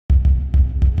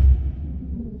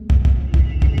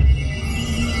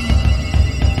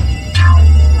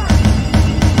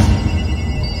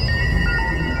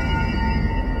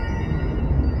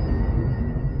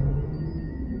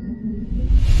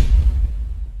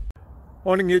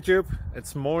Morning YouTube,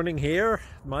 it's morning here.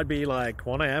 It might be like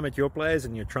 1 a.m. at your place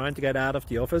and you're trying to get out of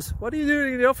the office. What are you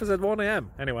doing in the office at 1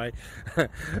 a.m? Anyway,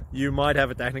 you might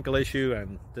have a technical issue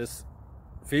and this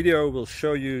video will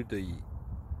show you the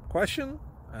question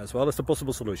as well as the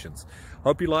possible solutions.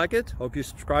 Hope you like it, hope you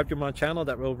subscribe to my channel.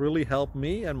 That will really help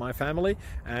me and my family,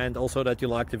 and also that you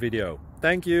like the video.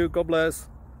 Thank you, God bless.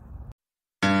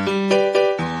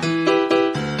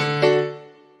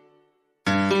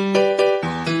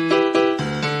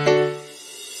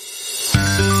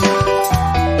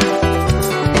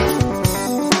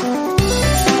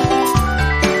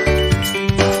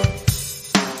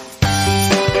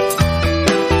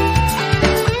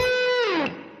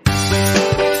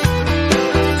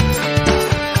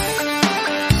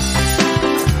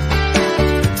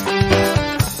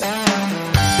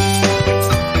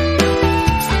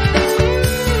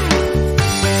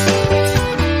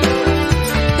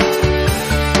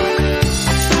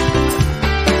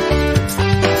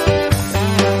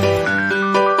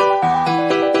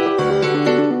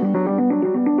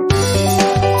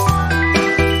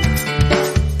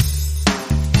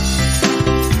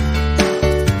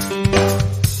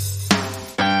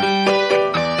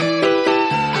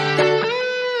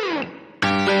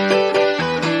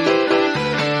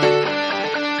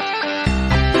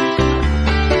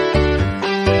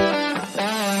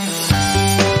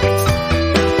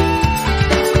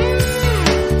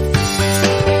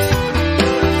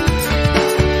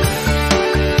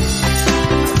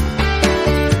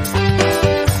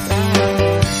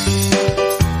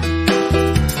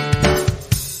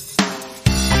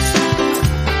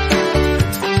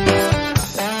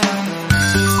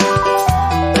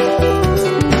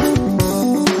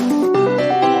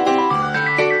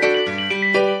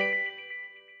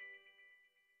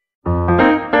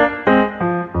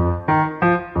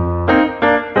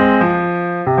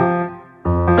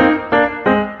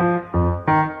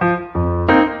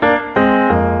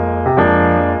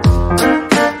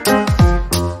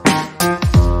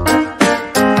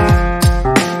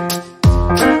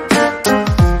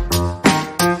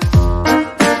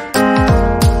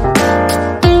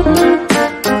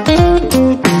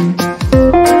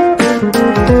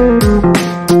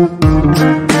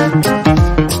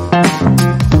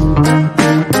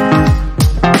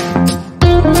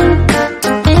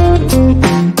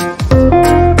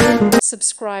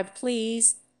 Subscribe,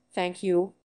 please. Thank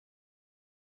you.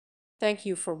 Thank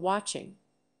you for watching.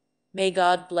 May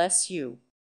God bless you.